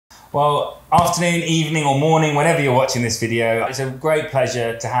Well, afternoon, evening or morning, whenever you're watching this video, it's a great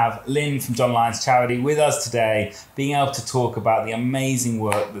pleasure to have Lynne from John Lyon's charity with us today, being able to talk about the amazing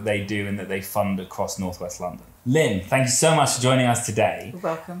work that they do and that they fund across Northwest London. Lynne, thank you so much for joining us today. You're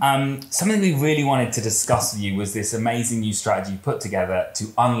welcome. Something we really wanted to discuss with you was this amazing new strategy you put together to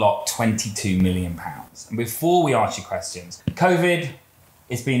unlock £22 million. And before we ask you questions, COVID,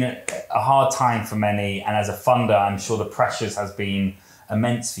 it's been a hard time for many, and as a funder, I'm sure the pressures has been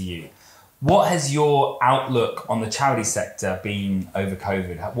immense for you. What has your outlook on the charity sector been over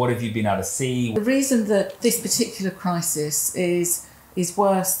COVID? What have you been able to see? The reason that this particular crisis is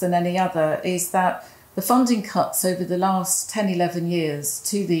worse than any other is that the funding cuts over the last 10, 11 years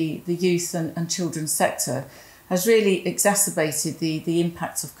to the youth and children's sector has really exacerbated the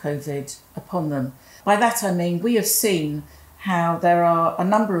impact of COVID upon them. By that I mean we have seen how there are a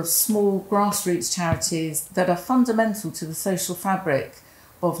number of small grassroots charities that are fundamental to the social fabric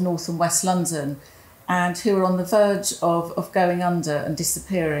of North and West London and who are on the verge of going under and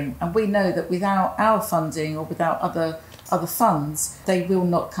disappearing. And we know that without our funding or without other funds, they will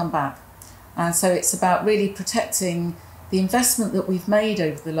not come back. And so it's about really protecting the investment that we've made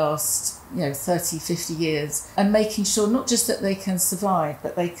over the last 30, 50 years and making sure not just that they can survive,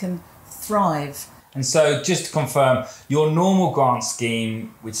 but they can thrive. And so just to confirm, your normal grant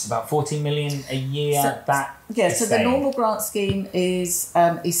scheme, which is about 14 million a year, so the normal grant scheme is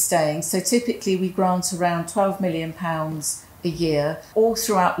staying. So typically we grant around £12 million a year. All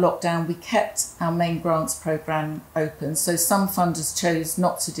throughout lockdown, we kept our main grants programme open. So some funders chose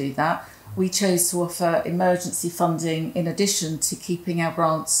not to do that. We chose to offer emergency funding in addition to keeping our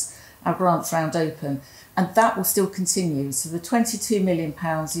grants round open. And that will still continue. So the £22 million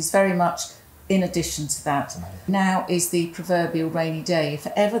is very much in addition to that. Now is the proverbial rainy day. If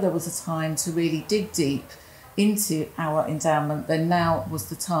ever there was a time to really dig deep into our endowment, then now was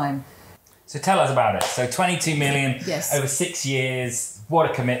the time. So tell us about it. So 22 million yes. over 6 years.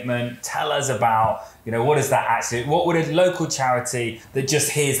 What a commitment. Tell us about, what is that actually? What would a local charity that just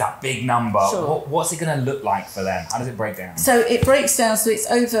hears that big number, what's it going to look like for them? How does it break down? So it breaks down, so it's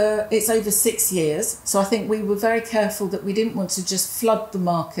over 6 years. So I think we were very careful that we didn't want to just flood the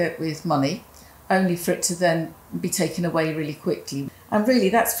market with money, only for it to then be taken away really quickly. And really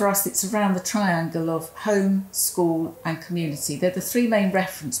that's for us, it's around the triangle of home, school and community. They're the three main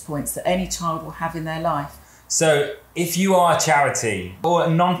reference points that any child will have in their life. So if you are a charity or a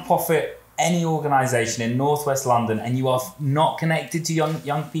non-profit, any organisation in Northwest London and you are not connected to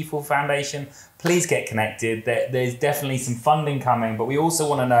Young People Foundation, please get connected. There's definitely some funding coming, but we also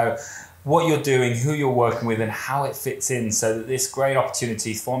want to know what you're doing, who you're working with and how it fits in so that this great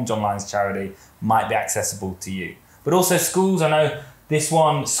opportunity from John Lyon's charity might be accessible to you. But also schools, I know this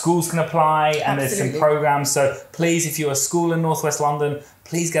one, schools can apply and there's some programs. So please, if you're a school in Northwest London,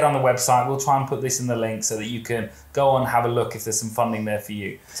 please get on the website. We'll try and put this in the link so that you can go on and have a look if there's some funding there for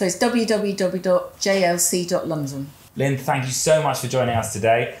you. So it's www.jlc.london. Lynne, thank you so much for joining us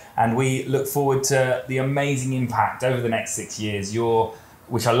today. And we look forward to the amazing impact over the next 6 years.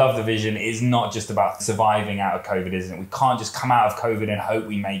 Which I love the vision, is not just about surviving out of COVID, isn't it? We can't just come out of COVID and hope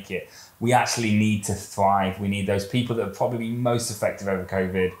we make it. We actually need to thrive. We need those people that are probably most effective over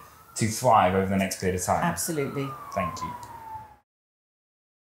COVID to thrive over the next period of time. Absolutely. Thank you.